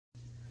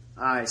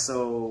Alright,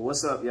 so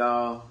what's up,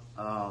 y'all?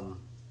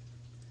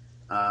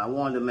 I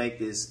wanted to make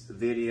this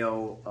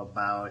video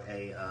about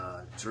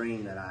a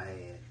dream that I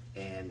had,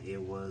 and it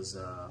was,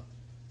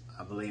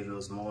 I believe it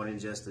was more than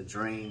just a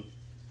dream.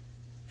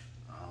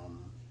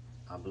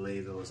 I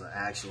believe it was an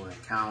actual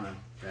encounter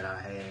that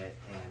I had,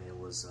 and it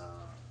was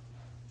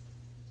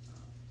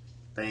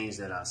things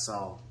that I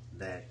saw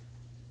that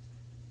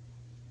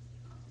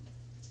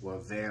were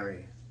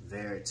very,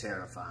 very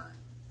terrifying.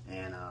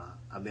 And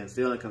I've been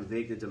feeling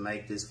convicted to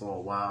make this for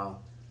a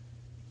while,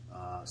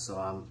 so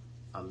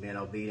I'm being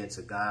obedient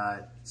to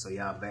God. So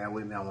y'all bear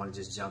with me. I want to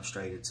just jump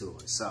straight into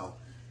it. So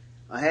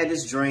I had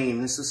this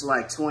dream. This was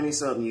like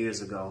 20-something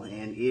years ago,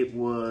 and it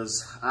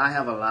was, I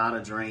have a lot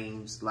of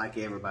dreams like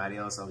everybody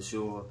else, I'm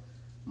sure.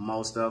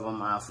 Most of them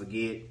I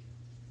forget,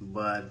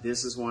 but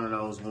this is one of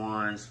those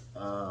ones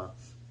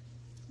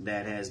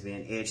that has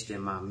been etched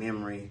in my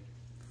memory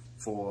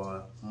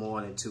for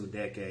more than 2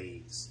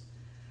 decades.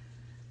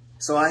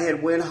 So I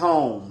had went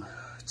home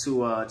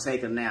to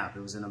take a nap.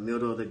 It was in the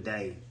middle of the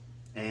day,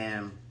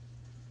 and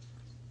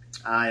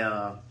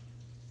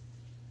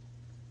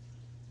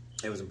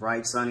it was a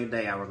bright sunny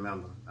day, I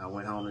remember. I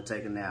went home to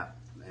take a nap,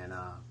 and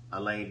I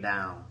laid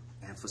down,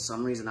 and for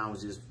some reason I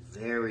was just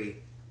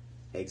very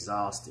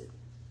exhausted.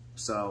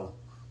 So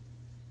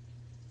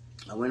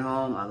I went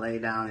home, I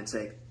laid down and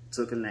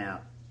took a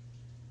nap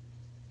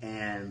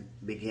and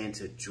began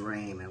to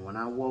dream. And when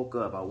I woke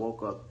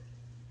up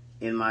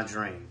in my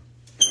dream.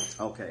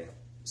 Okay,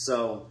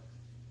 so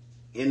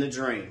in the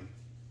dream,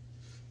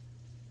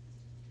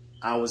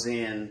 I was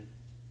in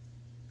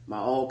my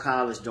old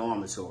college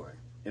dormitory.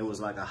 It was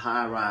like a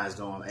high-rise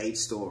dorm, 8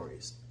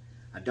 stories.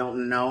 I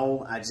don't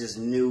know, I just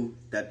knew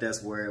that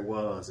that's where it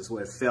was. It's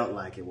where it felt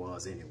like it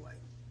was anyway.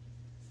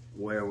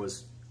 Where it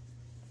was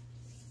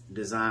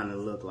designed to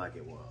look like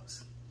it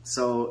was.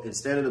 So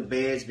instead of the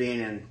beds being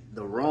in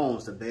the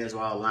rooms, the beds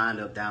were all lined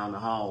up down the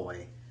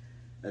hallway.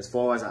 As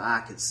far as the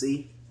eye could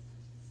see,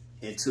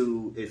 it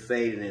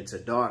faded into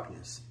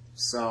darkness.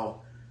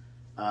 So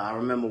I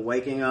remember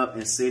waking up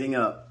and sitting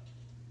up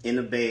in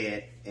the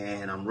bed,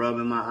 and I'm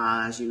rubbing my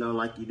eyes, you know,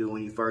 like you do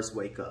when you first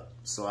wake up.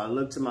 So I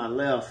look to my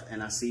left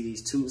and I see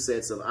these 2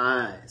 sets of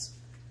eyes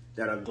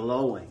that are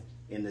glowing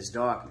in this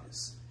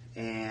darkness.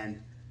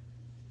 And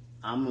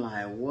I'm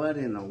like, what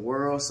in the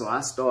world? So I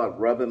start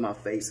rubbing my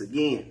face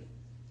again.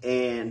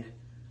 And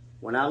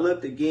when I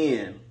looked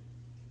again,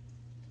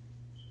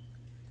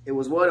 it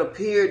was what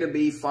appeared to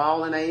be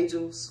fallen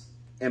angels.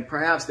 And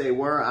perhaps they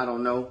were, I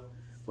don't know.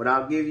 But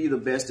I'll give you the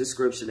best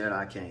description that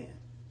I can.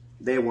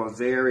 They were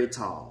very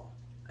tall,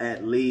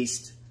 at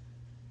least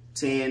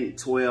 10,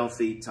 12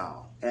 feet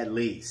tall, at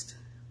least.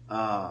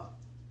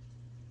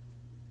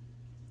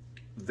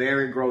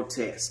 Very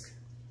grotesque.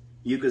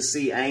 You could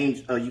see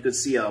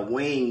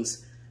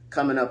wings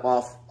coming up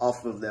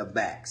off of their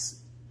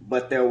backs,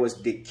 but there was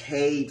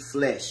decayed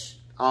flesh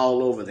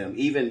all over them.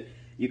 Even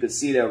you could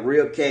see their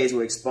rib cage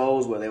were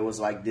exposed, where there was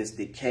like this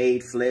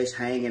decayed flesh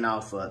hanging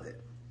off of it.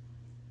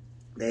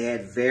 They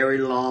had very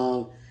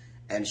long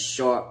and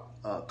sharp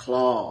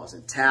claws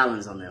and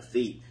talons on their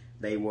feet.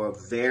 They were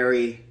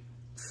very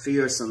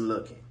fearsome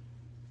looking.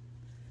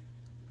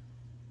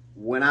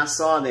 When I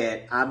saw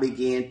that, I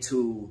began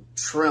to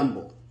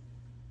tremble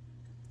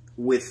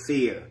with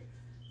fear.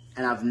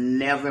 And I've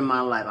never in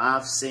my life,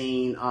 I've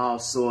seen all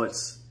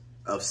sorts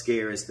of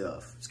scary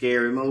stuff.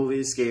 Scary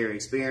movies, scary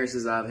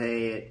experiences I've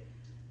had,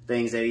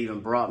 things that even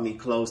brought me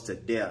close to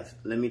death.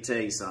 Let me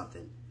tell you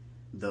something.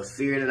 The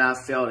fear that I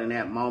felt in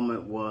that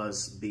moment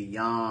was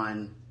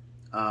beyond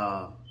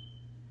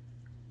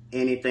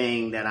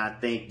anything that I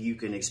think you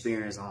can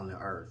experience on the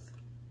earth.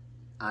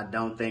 I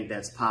don't think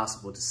that's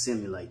possible to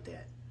simulate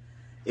that.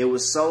 It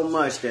was so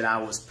much that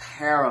I was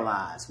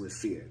paralyzed with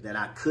fear, that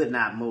I could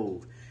not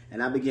move.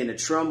 And I began to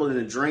tremble in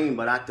the dream,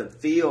 but I could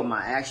feel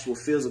my actual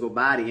physical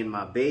body in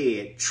my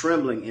bed,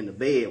 trembling in the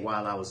bed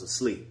while I was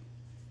asleep.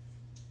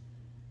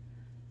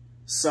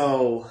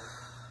 So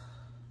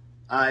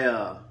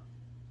I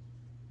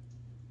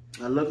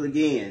looked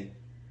again,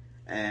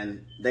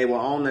 and they were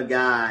on the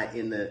guy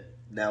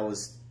that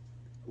was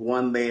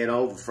one bed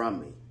over from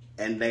me.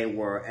 And they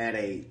were at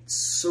a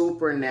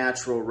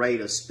supernatural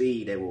rate of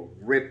speed. They were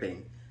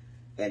ripping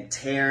and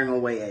tearing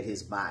away at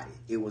his body.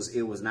 It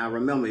was now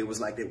remember, it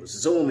was like they was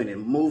zooming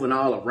and moving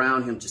all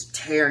around him, just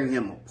tearing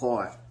him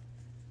apart.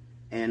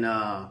 And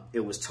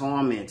it was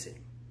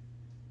tormenting.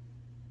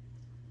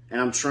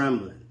 And I'm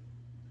trembling.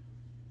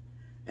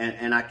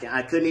 And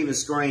I couldn't even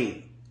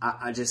scream.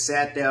 I just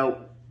sat there,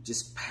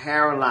 just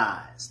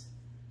paralyzed.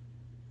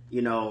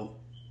 You know,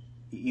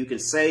 you can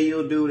say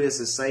you'll do this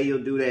and say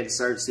you'll do that in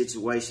certain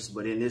situations,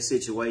 but in this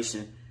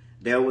situation,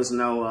 there was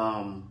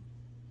nothing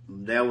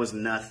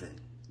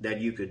that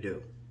you could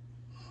do.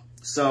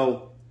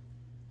 So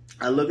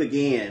I look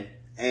again,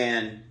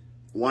 and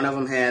one of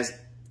them has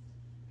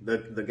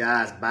the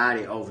guy's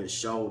body over his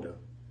shoulder,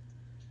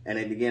 and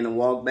they begin to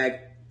walk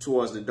back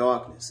towards the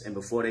darkness. And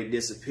before they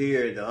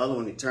disappeared, the other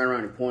one, he turned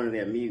around and pointed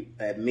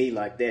at me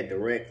like that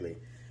directly.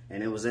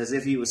 And it was as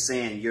if he was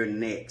saying, "You're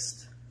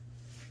next."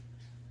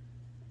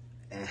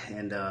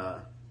 And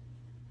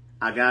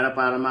I got up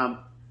out of my,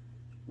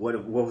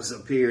 what was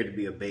appeared to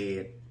be a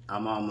bed.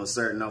 I'm almost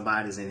certain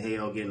nobody's in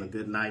hell getting a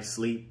good night's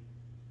sleep.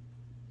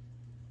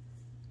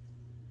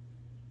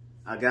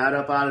 I got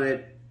up out of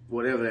that,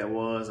 whatever that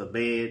was, a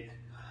bed,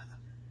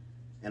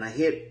 and I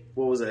hit,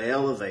 what was it, an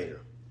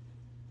elevator.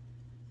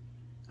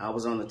 I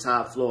was on the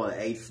top floor, the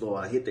 8th floor.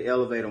 I hit the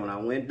elevator. When I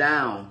went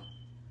down,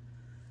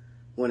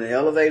 when the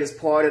elevators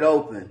parted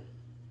open,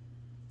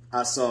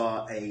 I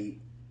saw a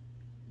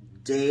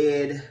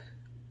dead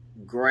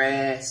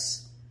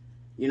grass.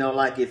 You know,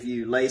 like if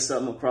you lay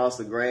something across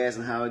the grass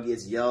and how it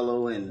gets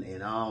yellow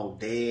and all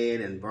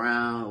dead and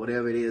brown,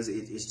 whatever it is,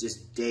 it's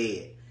just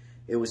dead.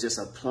 It was just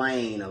a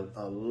plain,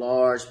 a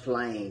large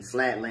plain,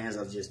 flatlands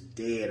of just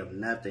dead, of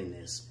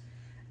nothingness.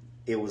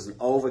 It was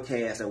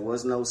overcast. There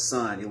was no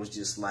sun. It was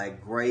just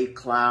like gray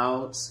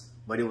clouds,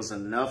 but it was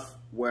enough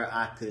where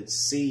I could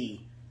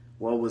see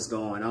what was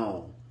going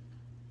on.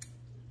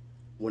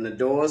 When the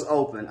doors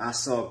opened, I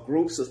saw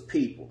groups of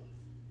people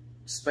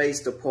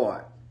spaced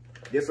apart,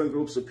 different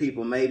groups of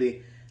people,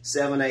 maybe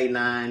 7, 8,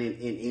 9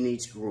 in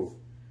each group.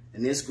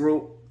 In this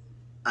group,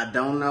 I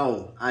don't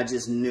know. I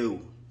just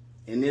knew.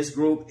 In this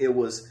group, it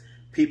was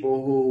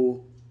people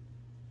who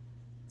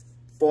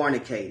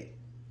fornicated.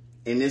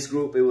 In this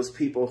group, it was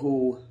people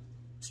who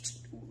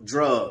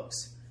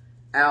drugs,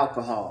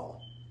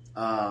 alcohol,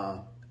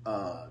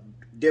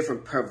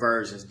 different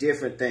perversions,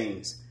 different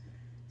things.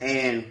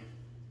 And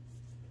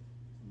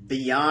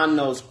beyond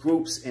those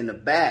groups in the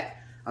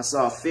back, I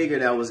saw a figure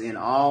that was in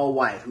all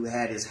white who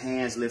had his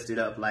hands lifted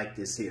up like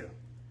this here.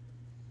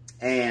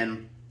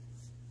 And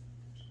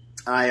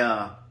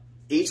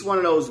each one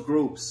of those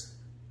groups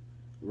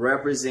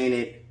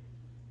represented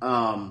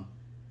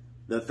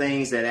the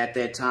things that at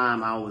that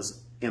time I was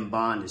in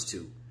bondage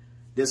to.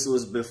 This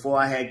was before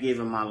I had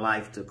given my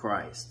life to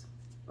Christ.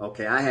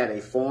 Okay, I had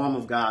a form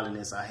of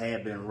godliness. I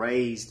had been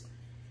raised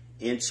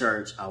in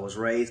church. I was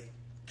raised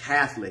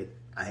Catholic.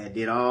 I had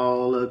did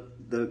all of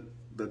the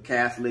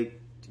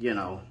Catholic, you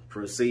know,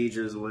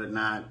 procedures,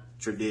 whatnot,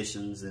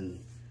 traditions,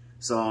 and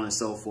so on and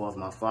so forth.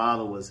 My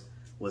father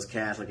was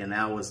Catholic, and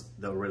that was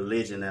the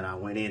religion that I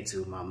went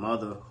into. My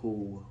mother,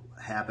 who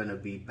happened to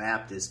be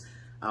Baptist,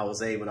 I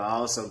was able to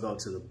also go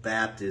to the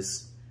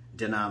Baptist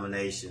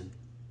denomination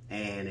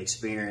and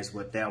experience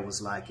what that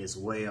was like as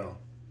well.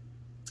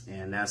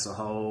 And that's a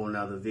whole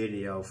nother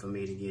video for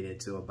me to get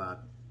into about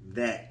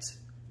that.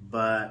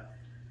 But,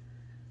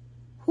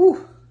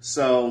 whew,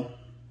 so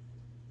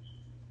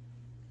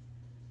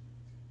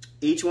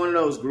each one of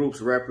those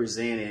groups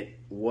represented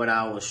what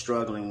I was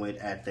struggling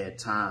with at that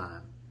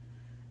time.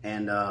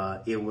 And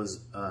it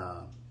was,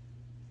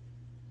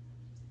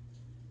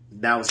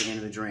 that was the end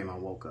of the dream. I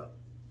woke up.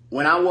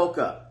 When I woke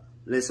up,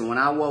 listen, when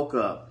I woke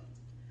up,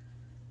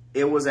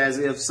 it was as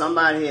if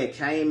somebody had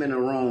came in the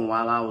room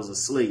while I was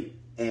asleep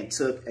and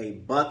took a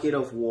bucket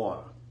of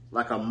water,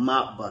 like a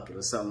mop bucket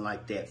or something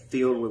like that,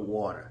 filled with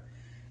water,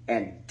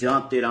 and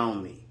dumped it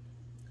on me,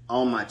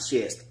 on my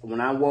chest. When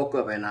I woke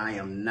up, and I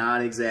am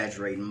not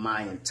exaggerating,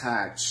 my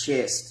entire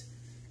chest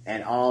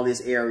and all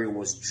this area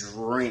was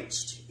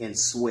drenched in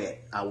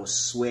sweat. I was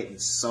sweating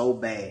so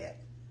bad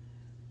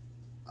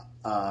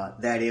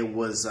that it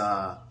was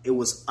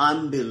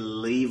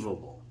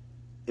unbelievable.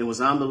 It was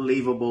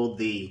unbelievable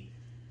the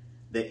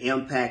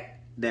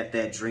impact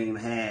that dream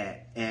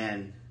had.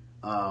 And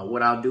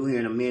what I'll do here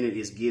in a minute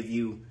is give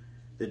you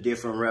the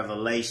different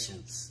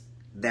revelations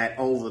that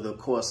over the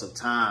course of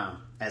time,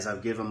 as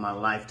I've given my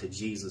life to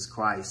Jesus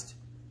Christ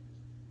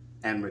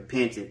and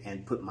repented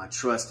and put my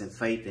trust and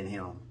faith in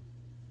him,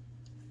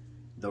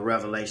 the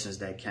revelations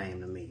that came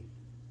to me.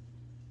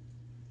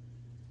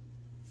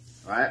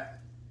 All right?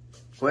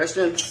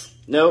 Questions?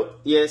 No?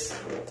 Yes?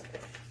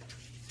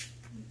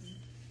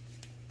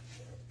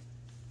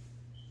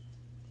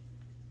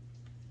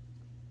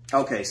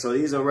 Okay, so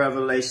these are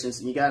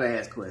revelations. You got to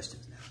ask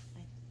questions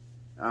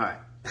now. All right.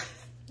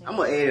 I'm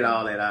going to edit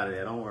all that out of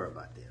there. Don't worry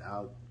about that.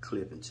 I'll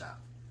clip and chop.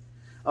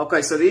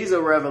 Okay, so these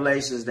are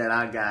revelations that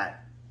I got.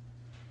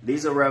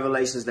 These are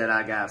revelations that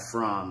I got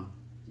from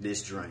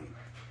this dream.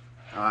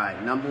 All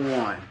right, number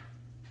one,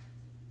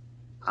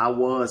 I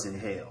was in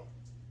hell.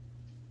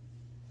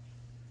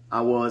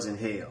 I was in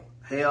hell.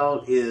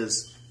 Hell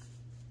is,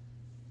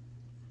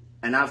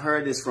 and I've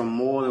heard this from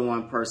more than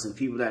one person,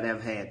 people that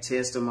have had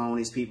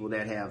testimonies, people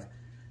that have,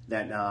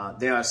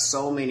 there are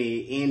so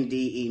many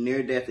NDE,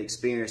 near-death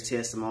experience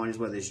testimonies,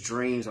 whether it's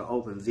dreams or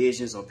open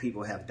visions, or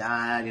people have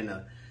died in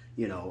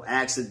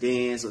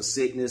accidents or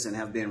sickness and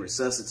have been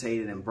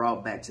resuscitated and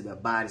brought back to their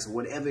bodies, or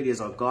whatever it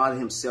is, or God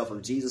himself or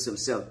Jesus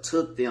himself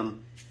took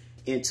them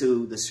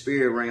into the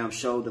spirit realm,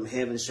 showed them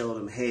heaven, showed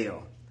them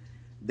hell.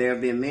 There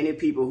have been many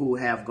people who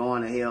have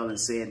gone to hell and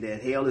said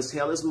that hell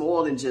is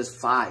more than just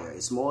fire.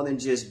 It's more than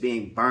just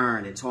being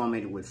burned and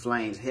tormented with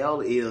flames.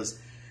 Hell is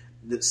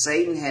that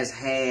Satan has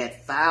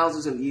had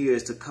thousands of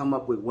years to come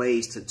up with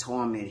ways to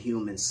torment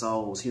human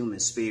souls,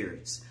 human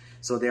spirits.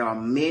 So there are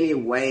many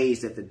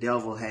ways that the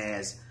devil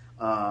has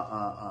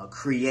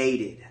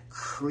created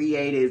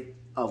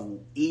of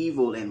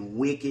evil and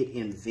wicked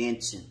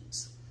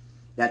inventions.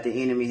 that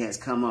the enemy has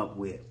come up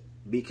with.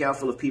 Be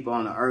careful of people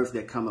on the earth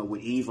that come up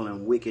with evil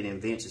and wicked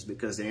inventions,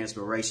 because their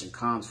inspiration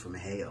comes from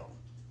hell.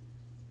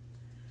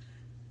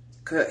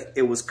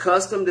 It was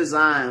custom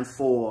designed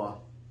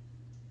for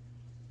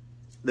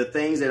the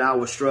things that I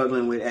was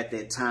struggling with at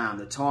that time,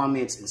 the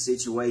torments and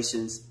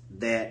situations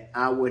that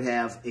I would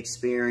have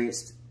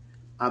experienced.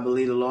 I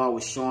believe the Lord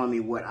was showing me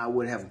what I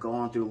would have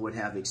gone through, would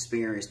have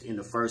experienced in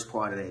the first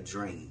part of that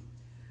dream.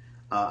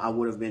 I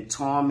would have been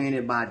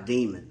tormented by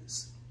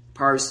demons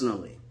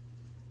personally.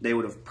 They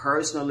would have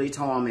personally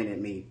tormented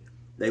me.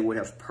 They would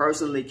have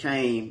personally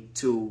came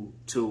to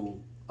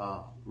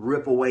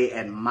rip away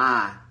at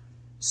my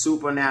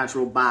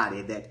supernatural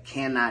body that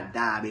cannot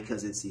die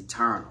because it's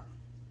eternal.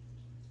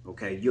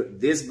 Okay,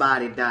 this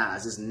body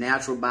dies. This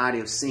natural body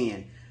of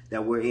sin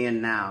that we're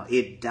in now,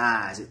 it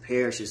dies, it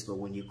perishes. But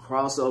when you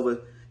cross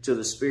over to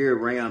the spirit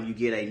realm, you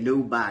get a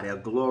new body, a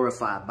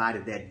glorified body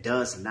that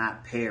does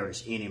not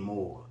perish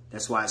anymore.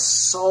 That's why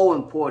it's so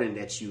important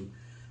that you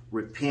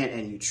repent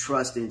and you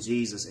trust in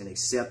Jesus and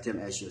accept him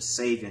as your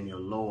Savior and your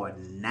Lord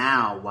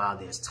now while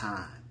there's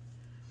time.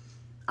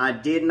 I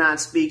did not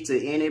speak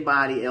to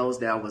anybody else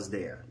that was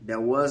there. There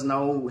was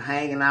no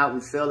hanging out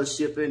and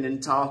fellowshipping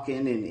and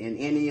talking and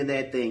any of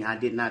that thing. I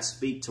did not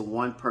speak to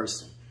one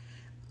person.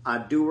 I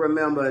do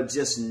remember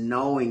just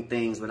knowing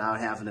things without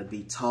having to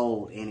be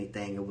told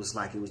anything. It was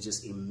like it was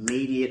just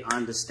immediate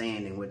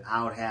understanding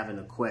without having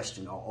to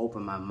question or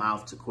open my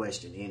mouth to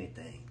question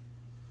anything.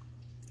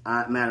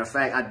 Matter of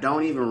fact, I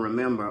don't even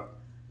remember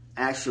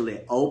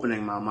actually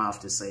opening my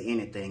mouth to say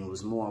anything. It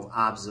was more of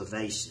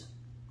observation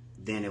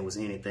than it was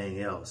anything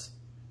else.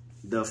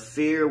 The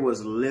fear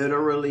was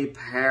literally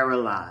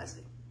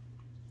paralyzing.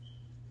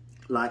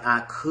 Like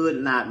I could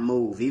not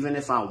move, even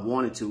if I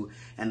wanted to.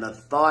 And the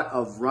thought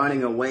of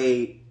running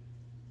away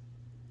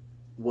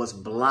was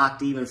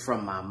blocked even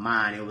from my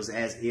mind. It was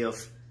as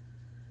if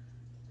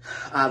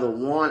either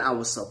one, I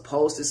was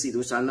supposed to see,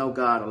 which I know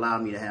God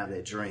allowed me to have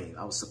that dream.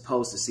 I was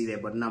supposed to see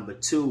that. But number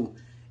two,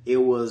 it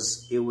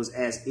was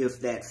as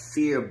if that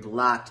fear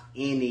blocked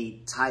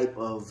any type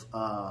of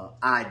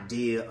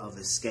idea of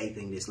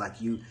escaping this. Like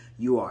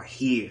you are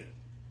here,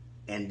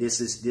 and this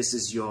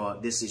is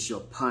your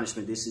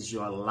punishment. This is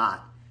your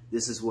lot.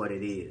 This is what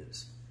it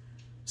is.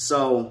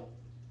 So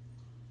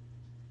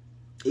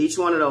each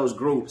one of those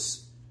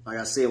groups, like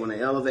I said, when the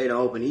elevator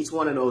opened, each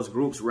one of those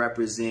groups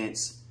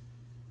represented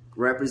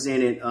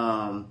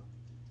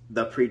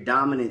the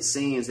predominant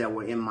sins that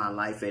were in my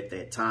life at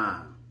that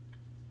time.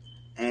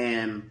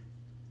 And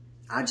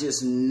I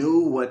just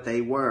knew what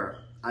they were.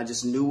 I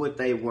just knew what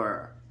they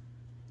were.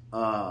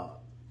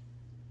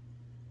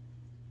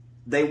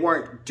 They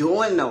weren't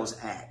doing those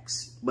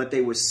acts, but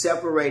they were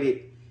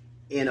separated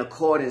in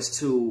accordance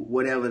to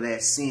whatever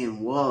that sin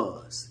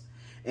was.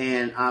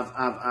 And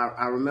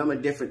I remember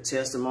different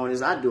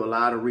testimonies. I do a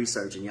lot of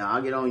researching, y'all.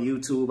 I get on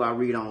YouTube, I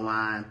read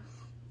online,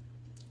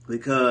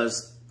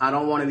 because I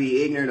don't want to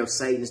be ignorant of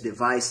Satan's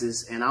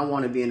devices, and I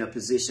want to be in a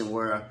position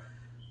where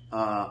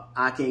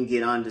I can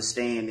get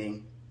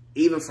understanding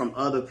even from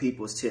other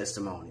people's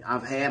testimony.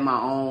 I've had my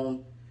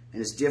own,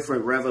 and it's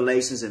different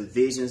revelations and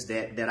visions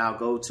that I'll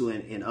go to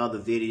in other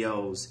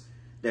videos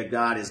that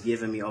God has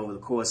given me over the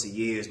course of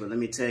years. But let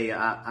me tell you,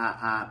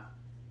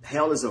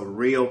 hell is a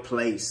real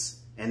place,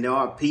 and there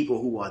are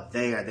people who are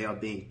there. They are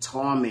being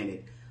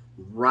tormented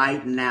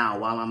right now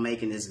while I'm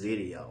making this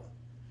video.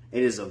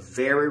 It is a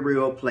very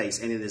real place,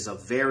 and it is a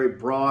very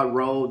broad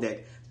road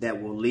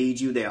that will lead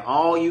you there.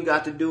 All you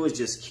got to do is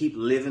just keep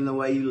living the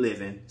way you're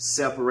living,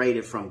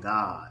 separated from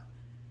God.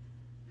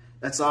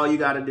 That's all you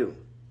got to do.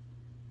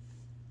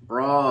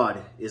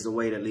 Broad is the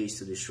way that leads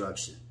to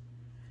destruction.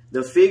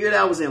 The figure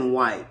that was in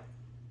white.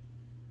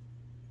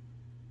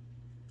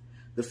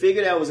 The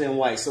figure that was in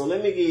white. So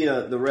let me give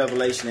you the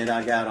revelation that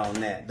I got on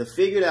that. The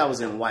figure that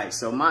was in white.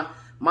 So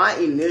my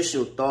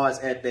initial thoughts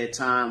at that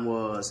time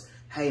was,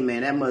 hey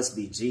man, that must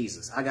be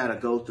Jesus. I got to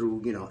go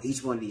through,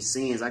 each one of these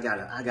sins. I got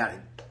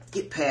to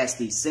get past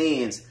these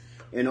sins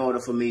in order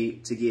for me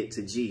to get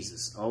to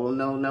Jesus. Oh,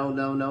 no, no,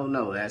 no, no,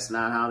 no. That's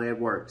not how that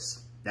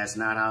works. That's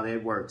not how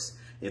that works.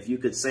 If you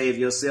could save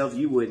yourself,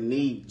 you wouldn't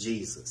need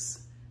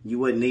Jesus. You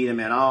wouldn't need him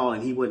at all,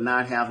 and he would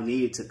not have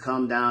needed to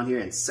come down here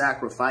and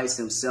sacrifice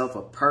himself,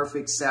 a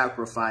perfect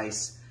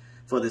sacrifice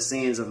for the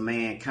sins of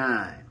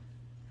mankind.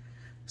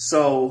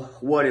 So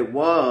what it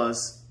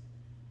was,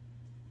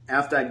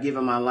 after I'd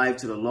given my life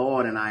to the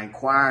Lord and I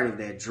inquired of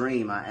that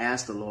dream, I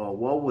asked the Lord,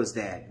 what was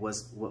that?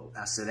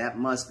 I said, that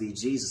must be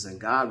Jesus.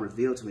 And God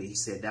revealed to me, he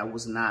said, that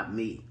was not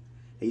me.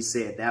 He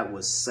said, that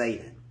was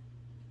Satan.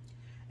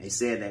 He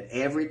said that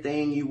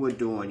everything you were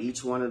doing,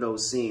 each one of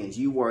those sins,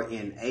 you were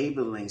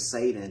enabling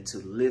Satan to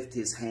lift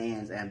his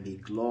hands and be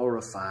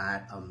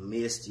glorified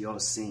amidst your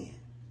sin,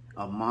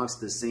 amongst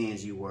the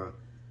sins you were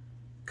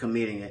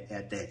committing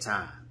at that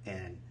time.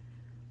 And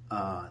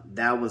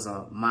that was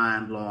a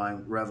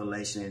mind-blowing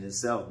revelation in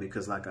itself,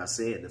 because like I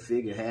said, the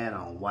figure had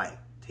on white.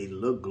 He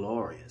looked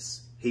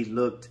glorious. He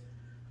looked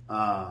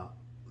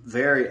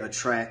very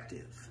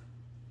attractive.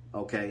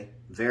 Okay,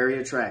 very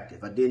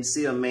attractive. I didn't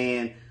see a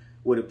man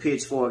with a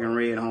pitchfork and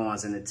red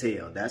horns and a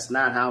tail. That's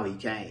not how he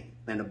came.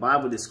 And the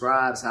Bible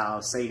describes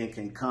how Satan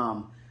can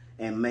come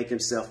and make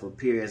himself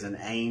appear as an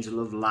angel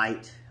of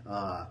light,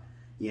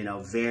 you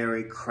know,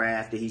 very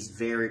crafty. He's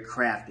very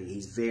crafty.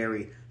 He's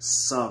very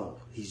subtle.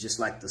 He's just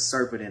like the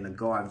serpent in the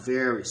garden,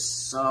 very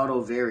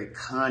subtle, very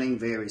cunning,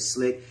 very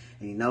slick.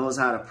 And he knows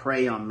how to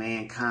prey on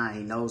mankind.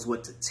 He knows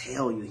what to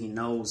tell you. He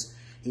knows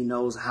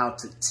how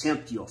to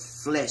tempt your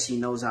flesh. He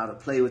knows how to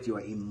play with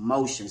your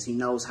emotions. He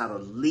knows how to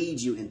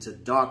lead you into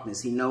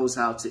darkness. He knows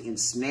how to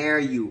ensnare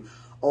you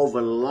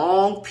over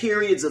long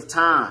periods of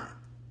time,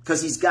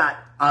 because he's got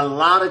a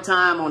lot of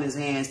time on his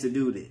hands to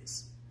do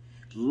this.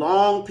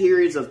 Long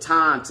periods of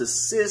time to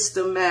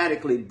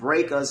systematically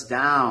break us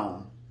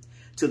down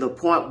to the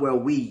point where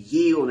we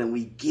yield and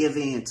we give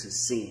in to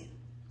sin.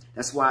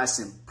 That's why it's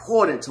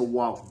important to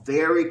walk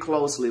very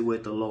closely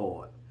with the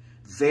Lord,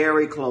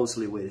 very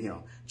closely with him.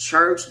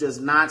 Church does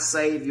not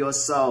save your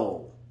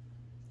soul.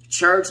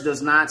 Church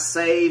does not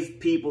save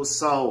people's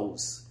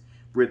souls.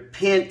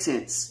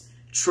 Repentance,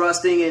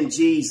 trusting in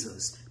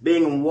Jesus,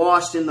 being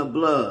washed in the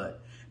blood,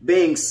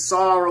 being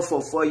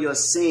sorrowful for your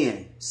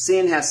sin.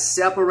 Sin has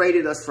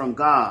separated us from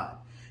God.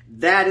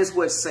 That is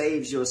what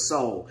saves your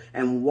soul.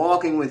 And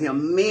walking with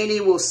him,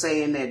 many will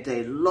say in that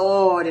day,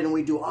 Lord, and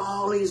we do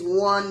all these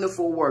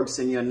wonderful works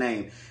in your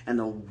name. And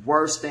the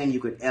worst thing you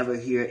could ever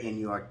hear in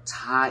your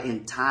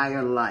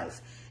entire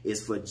life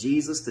is for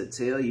Jesus to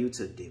tell you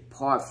to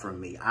depart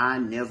from me. I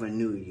never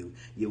knew you,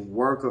 you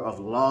worker of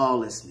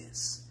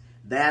lawlessness.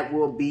 That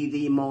will be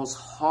the most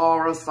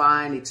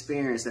horrifying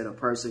experience that a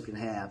person can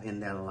have in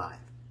their life.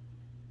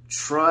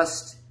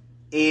 Trust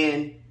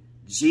in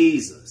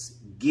Jesus.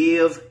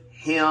 Give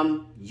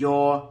him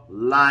your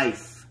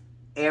life,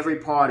 every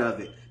part of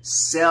it.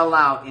 Sell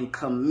out and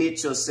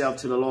commit yourself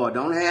to the Lord.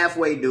 Don't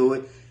halfway do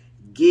it.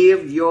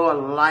 Give your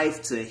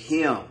life to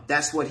him.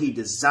 That's what he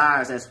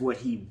desires. That's what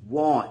he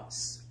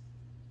wants.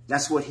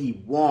 That's what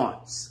he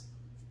wants.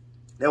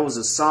 There was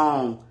a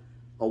song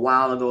a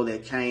while ago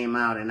that came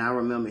out, and I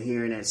remember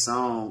hearing that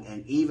song,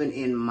 and even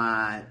in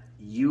my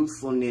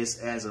youthfulness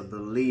as a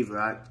believer,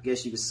 I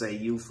guess you could say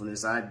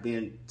youthfulness, I'd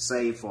been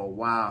saved for a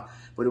while,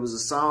 but it was a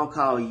song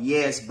called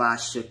Yes by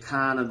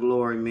Shekinah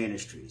Glory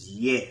Ministries.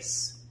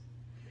 Yes.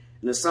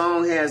 And the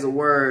song has the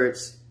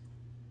words,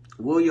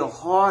 will your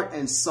heart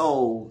and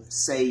soul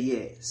say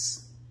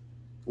yes?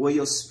 Will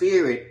your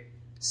spirit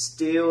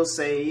still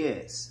say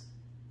yes?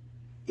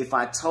 If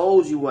I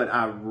told you what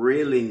I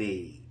really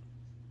need,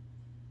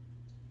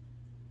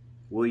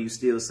 will you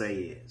still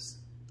say yes?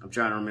 I'm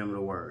trying to remember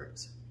the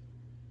words.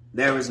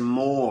 There is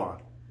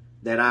more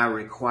that I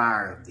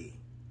require of thee.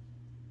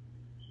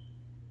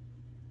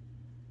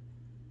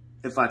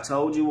 If I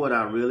told you what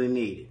I really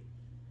needed,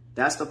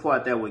 that's the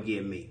part that would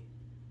get me.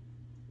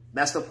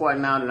 That's the part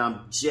now that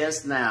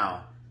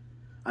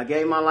I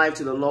gave my life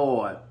to the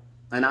Lord,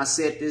 and I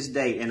set this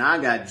date, and I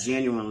got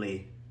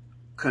genuinely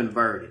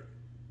converted.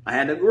 I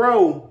had to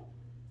grow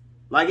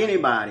like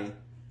anybody,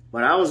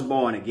 but I was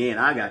born again.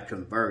 I got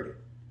converted.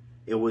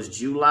 It was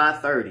July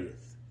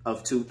 30th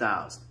of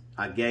 2000.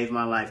 I gave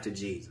my life to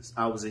Jesus.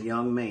 I was a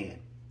young man.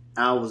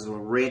 I was a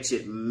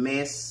wretched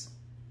mess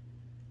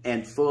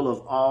and full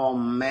of all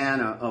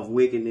manner of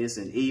wickedness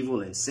and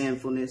evil and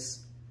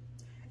sinfulness.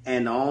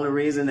 And the only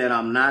reason that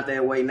I'm not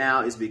that way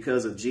now is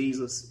because of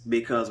Jesus.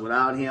 Because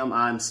without him,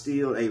 I'm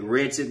still a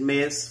wretched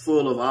mess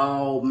full of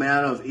all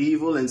manner of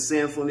evil and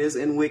sinfulness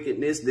and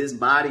wickedness. This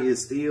body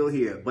is still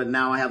here. But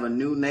now I have a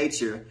new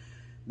nature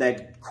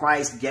that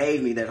Christ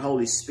gave me. That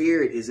Holy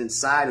Spirit is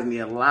inside of me,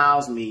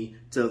 allows me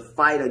to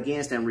fight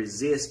against and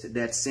resist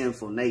that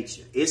sinful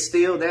nature. It's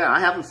still there. I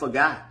haven't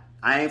forgot.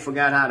 I ain't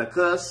forgot how to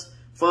cuss,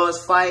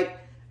 fuss, fight,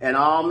 and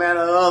all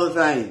manner of other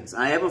things.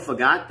 I haven't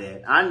forgot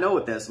that. I know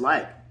what that's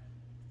like.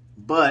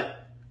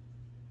 But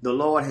the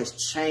Lord has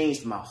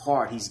changed my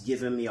heart. He's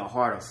given me a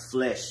heart of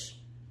flesh.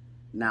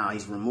 Now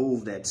he's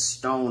removed that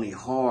stony,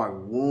 hard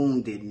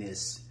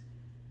woundedness.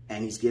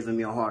 And he's given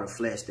me a heart of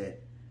flesh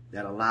that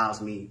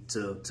allows me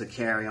to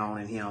carry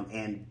on in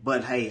him.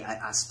 But hey,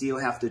 I still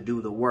have to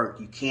do the work.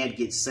 You can't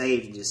get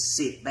saved and just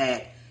sit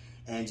back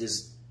and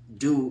just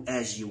do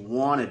as you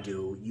want to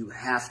do. You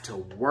have to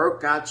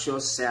work out your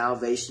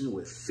salvation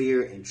with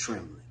fear and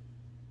trembling.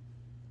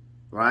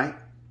 Right?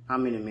 How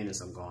many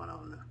minutes I'm going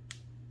on now?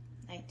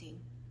 19.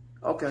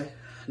 Okay,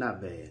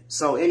 not bad.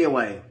 So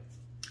anyway,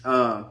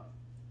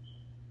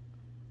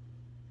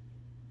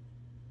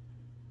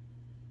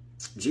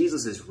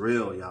 Jesus is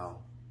real,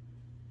 y'all.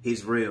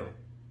 He's real.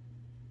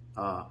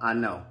 I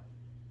know.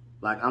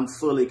 Like, I'm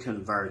fully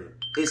converted.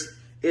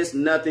 It's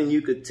nothing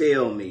you could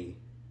tell me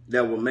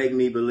that will make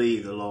me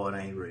believe the Lord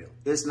ain't real.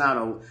 It's not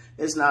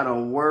a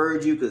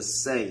word you could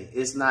say.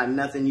 It's not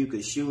nothing you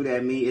could shoot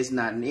at me. It's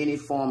not any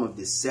form of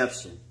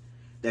deception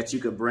that you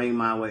could bring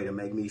my way to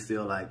make me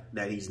feel like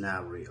that he's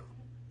not real.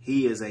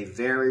 He is a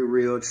very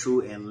real, true,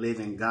 and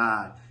living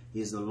God.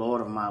 He is the Lord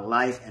of my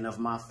life and of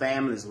my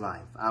family's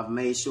life. I've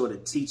made sure to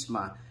teach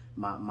my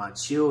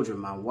children,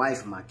 my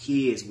wife, my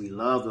kids, we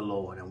love the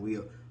Lord and we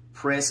are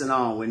pressing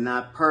on. We're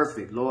not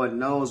perfect. Lord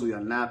knows we are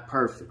not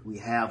perfect. We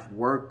have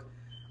work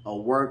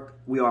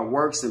We are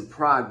works in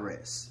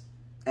progress,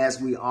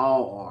 as we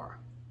all are.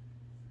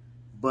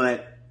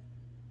 But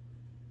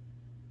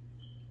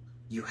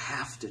you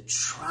have to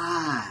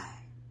try.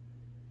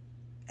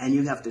 And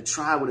you have to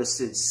try with a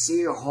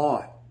sincere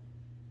heart.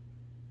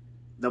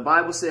 The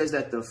Bible says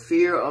that the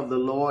fear of the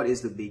Lord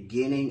is the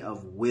beginning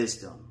of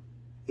wisdom.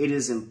 It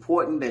is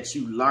important that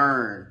you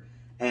learn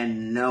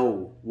and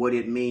know what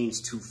it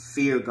means to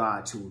fear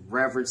God, to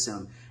reverence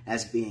him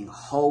as being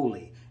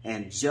holy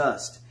and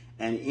just.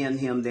 And in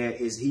him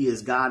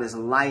God is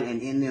light,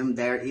 and in him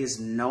there is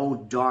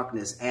no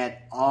darkness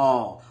at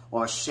all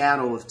or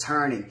shadow of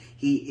turning.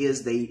 He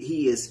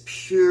is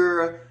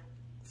pure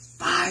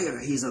fire.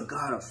 He's a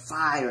God of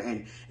fire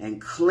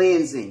and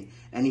cleansing,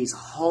 and he's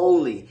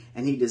holy,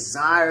 and he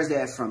desires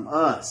that from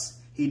us.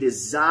 He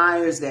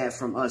desires that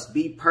from us.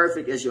 Be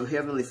perfect as your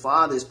heavenly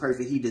Father is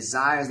perfect. He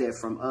desires that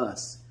from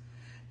us.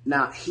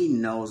 Now, he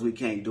knows we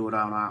can't do it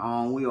on our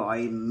own. We are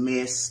a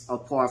mess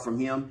apart from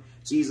him.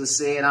 Jesus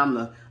said, I'm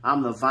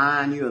the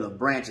vine, you're the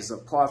branches.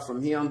 Apart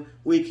from him,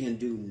 we can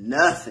do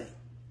nothing.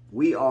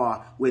 We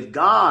are, with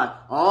God,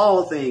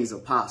 all things are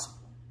possible.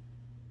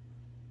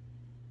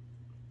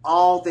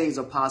 All things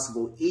are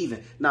possible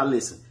even. Now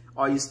listen,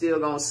 are you still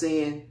going to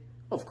sin?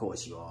 Of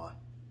course you are.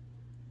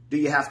 Do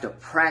you have to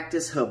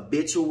practice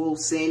habitual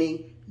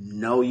sinning?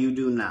 No, you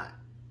do not.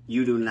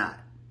 You do not.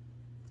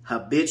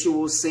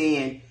 Habitual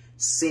sin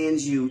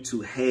sends you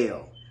to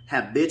hell.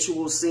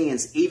 Habitual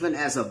sins, even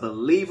as a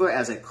believer,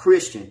 as a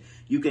Christian,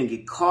 you can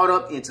get caught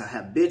up into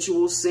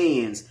habitual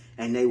sins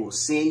and they will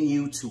send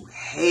you to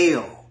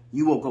hell.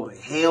 You will go to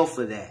hell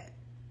for that.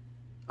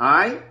 All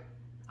right?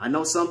 I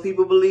know some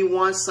people believe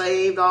once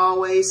saved,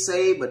 always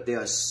saved, but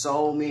there are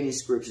so many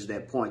scriptures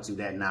that point to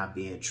that not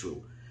being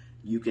true.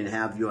 You can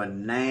have your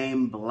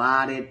name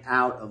blotted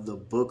out of the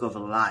book of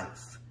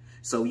life.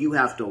 So you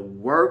have to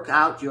work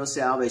out your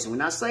salvation. We're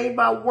not saved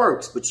by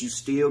works, but you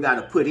still got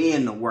to put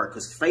in the work,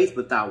 because faith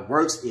without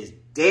works is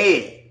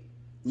dead.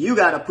 You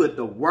got to put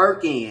the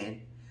work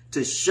in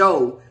to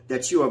show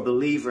that you're a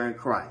believer in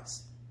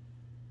Christ.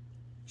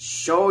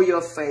 Show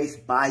your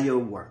faith by your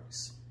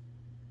works.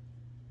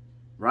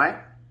 Right?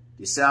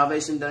 Your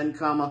salvation doesn't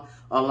come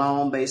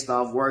alone based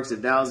off works.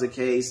 If that was the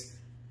case,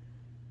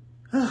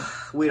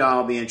 we'd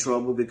all be in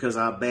trouble, because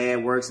our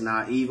bad works and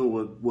our evil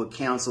would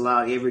cancel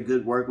out every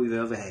good work we've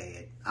ever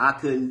had. I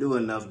couldn't do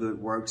enough good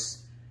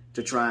works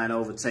to try and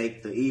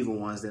overtake the evil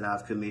ones that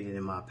I've committed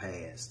in my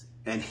past.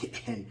 And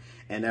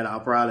that I'll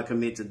probably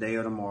commit today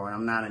or tomorrow. And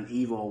I'm not an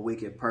evil or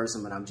wicked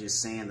person, but I'm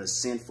just saying the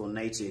sinful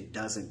nature, it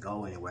doesn't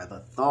go anywhere. The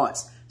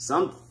thoughts,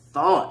 some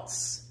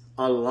thoughts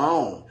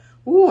alone.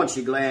 Ooh, aren't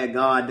you glad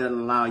God doesn't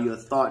allow your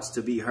thoughts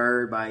to be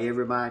heard by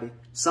everybody?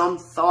 Some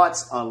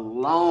thoughts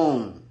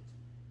alone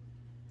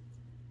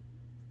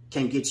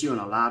can get you in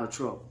a lot of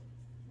trouble.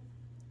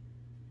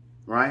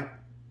 Right?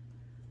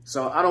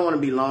 So I don't want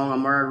to be long.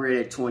 I'm already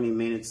at 20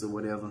 minutes or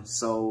whatever.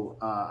 So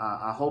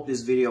I hope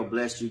this video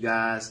blessed you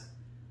guys.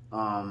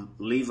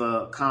 Leave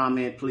a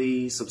comment,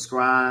 please.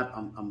 Subscribe.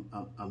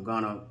 I'm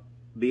going to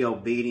be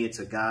obedient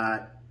to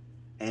God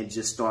and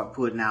just start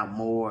putting out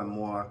more and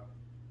more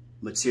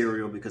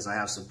material, because I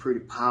have some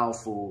pretty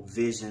powerful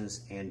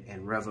visions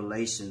and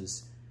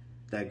revelations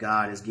that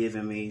God has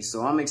given me.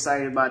 So I'm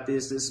excited about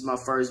this. This is my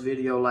first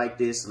video like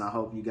this, and I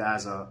hope you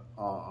guys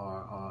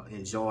are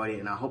enjoyed it,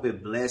 and I hope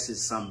it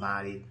blesses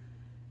somebody,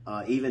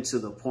 even to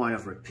the point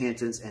of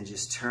repentance and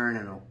just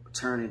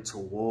turning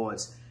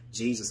towards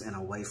Jesus and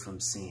away from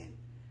sin.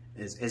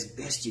 As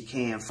best you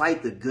can,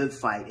 fight the good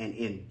fight and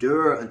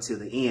endure until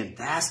the end.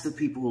 That's the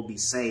people who will be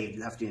saved.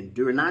 You have to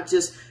endure, not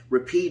just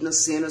repeating a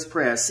sinner's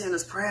prayer. A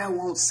sinner's prayer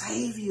won't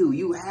save you.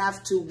 You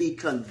have to be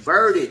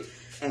converted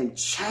and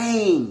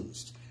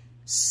changed.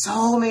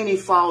 So many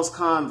false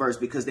converts,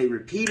 because they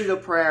repeated a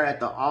prayer at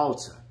the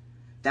altar.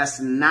 That's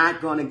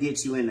not going to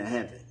get you into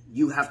heaven.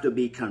 You have to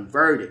be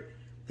converted.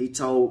 He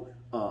told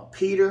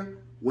Peter,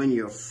 when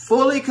you're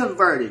fully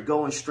converted,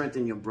 go and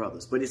strengthen your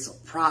brothers. But it's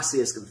a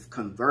process of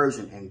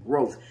conversion and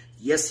growth.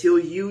 Yes, he'll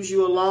use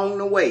you along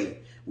the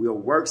way. We are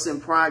works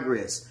in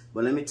progress.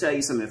 But let me tell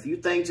you something. If you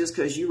think just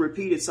because you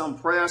repeated some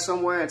prayer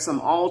somewhere at some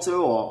altar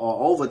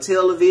or over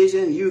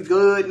television, you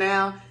good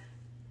now,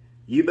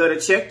 you better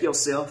check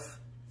yourself.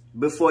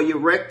 Before you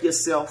wreck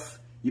yourself,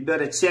 you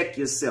better check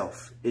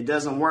yourself. It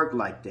doesn't work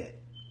like that.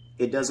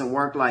 It doesn't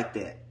work like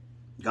that.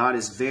 God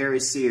is very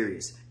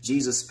serious.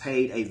 Jesus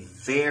paid a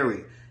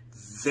very,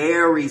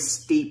 very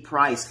steep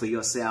price for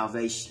your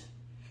salvation.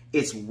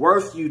 It's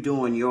worth you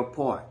doing your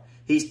part.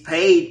 He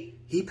paid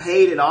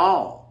it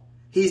all.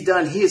 He's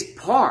done his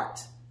part,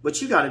 but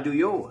you got to do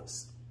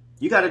yours.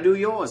 You got to do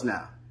yours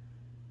now.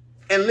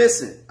 And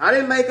listen, I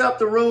didn't make up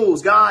the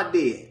rules. God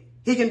did.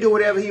 He can do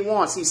whatever he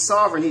wants. He's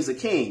sovereign. He's a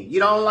king. You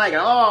don't like it.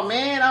 Oh,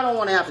 man, I don't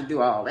want to have to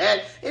do all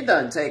that. It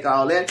doesn't take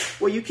all that.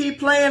 Well, you keep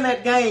playing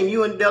that game.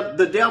 You and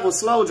the devil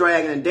slow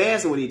dragging and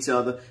dancing with each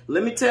other.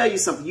 Let me tell you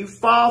something. You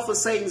fall for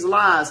Satan's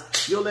lies,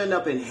 you'll end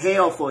up in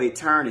hell for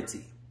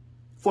eternity.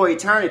 for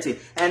eternity.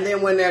 And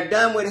then when they're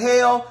done with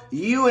hell,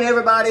 you and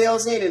everybody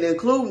else in it,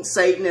 including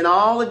Satan and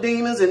all the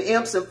demons and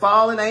imps and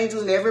fallen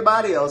angels and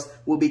everybody else,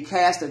 will be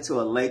cast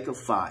into a lake of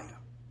fire.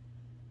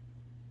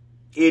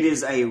 It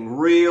is a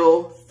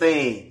real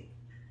thing.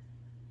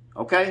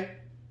 Okay?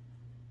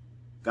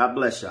 God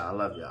bless y'all. I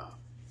love y'all.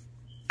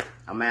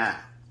 I'm out.